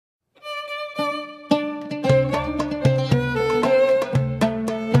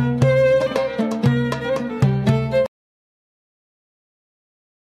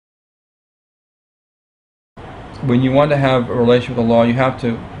when you want to have a relationship with Allah, you have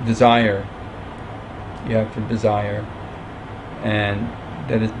to desire. You have to desire, and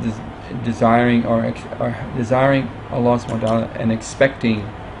that is desiring desiring Allah subhanahu wa ta'ala and expecting,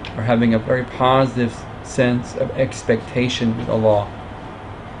 or having a very positive sense of expectation with Allah.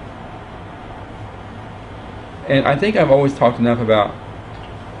 And I think I've always talked enough about,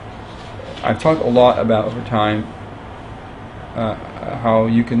 I've talked a lot about over time how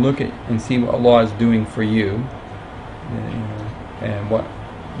you can look at and see what Allah is doing for you, and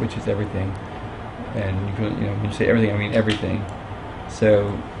which is everything. And you can, when you say everything, I mean everything.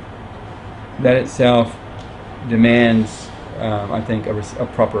 So that itself demands, I think, a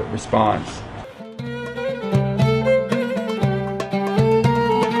proper response.